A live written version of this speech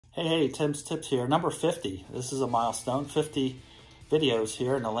Hey, Tim's Tips here. Number 50. This is a milestone. 50 videos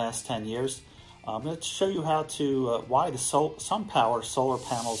here in the last 10 years. I'm going to show you how to why the Sunpower solar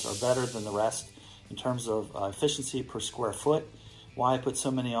panels are better than the rest in terms of efficiency per square foot, why I put so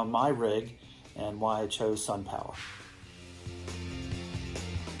many on my rig, and why I chose Sunpower.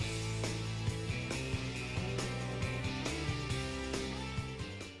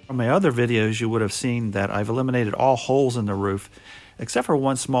 From my other videos, you would have seen that I've eliminated all holes in the roof, except for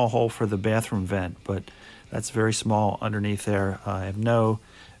one small hole for the bathroom vent, but that's very small underneath there. I have no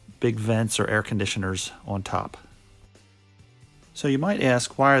big vents or air conditioners on top. So you might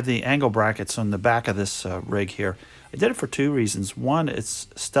ask, why are the angle brackets on the back of this rig here? I did it for two reasons. One, it's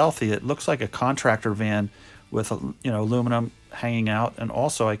stealthy. It looks like a contractor van with aluminum hanging out, and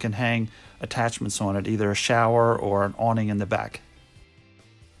also I can hang attachments on it, either a shower or an awning in the back.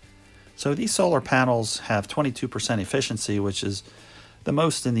 So these solar panels have 22% efficiency, which is the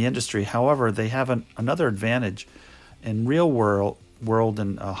most in the industry. However, they have another advantage. In real world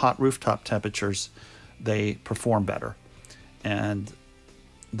and hot rooftop temperatures, they perform better. And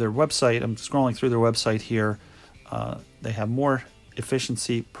their website, I'm scrolling through their website here, they have more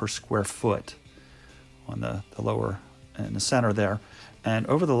efficiency per square foot on the lower in the center there. And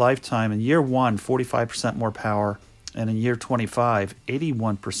over the lifetime, in year 1, 45% more power, and in year 25,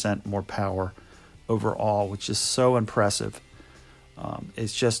 81% more power overall, which is so impressive.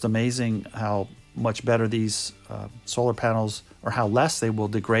 It's just amazing how much better these solar panels, or how less they will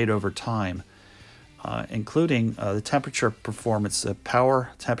degrade over time, including the temperature performance. The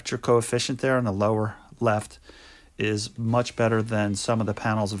power temperature coefficient there in the lower left is much better than some of the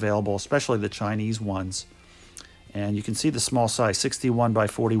panels available, especially the Chinese ones. And you can see the small size, 61 by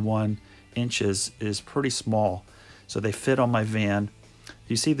 41 inches, is pretty small. So they fit on my van.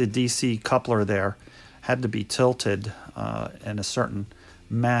 You see the DC coupler there had to be tilted in a certain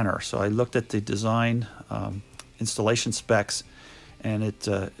manner. So I looked at the design installation specs, and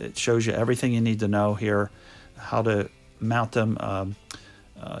it shows you everything you need to know here, how to mount them.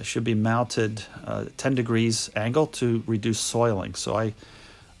 Should be mounted 10 degrees angle to reduce soiling. So I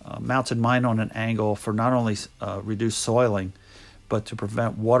mounted mine on an angle for not only reduce soiling, but to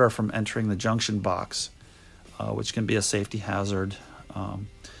prevent water from entering the junction box, which can be a safety hazard.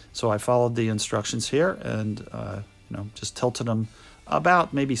 So I followed the instructions here and just tilted them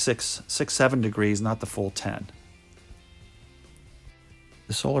about maybe 7 degrees, not the full 10.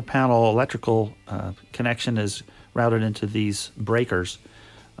 The solar panel electrical connection is routed into these breakers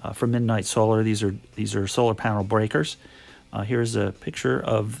from Midnight Solar. These are solar panel breakers. Here's a picture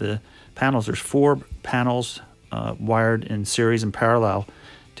of the panels. There's 4 panels wired in series and parallel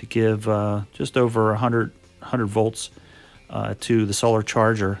to give just over 100 volts to the solar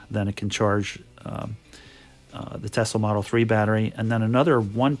charger. Then it can charge the Tesla Model 3 battery, and then another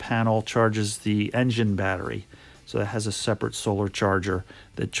one panel charges the engine battery. So that has a separate solar charger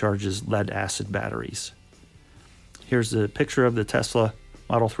that charges lead acid batteries. Here's the picture of the Tesla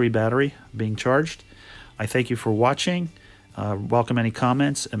Model 3 battery being charged. I thank you for watching. Welcome any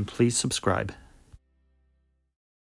comments, and please subscribe.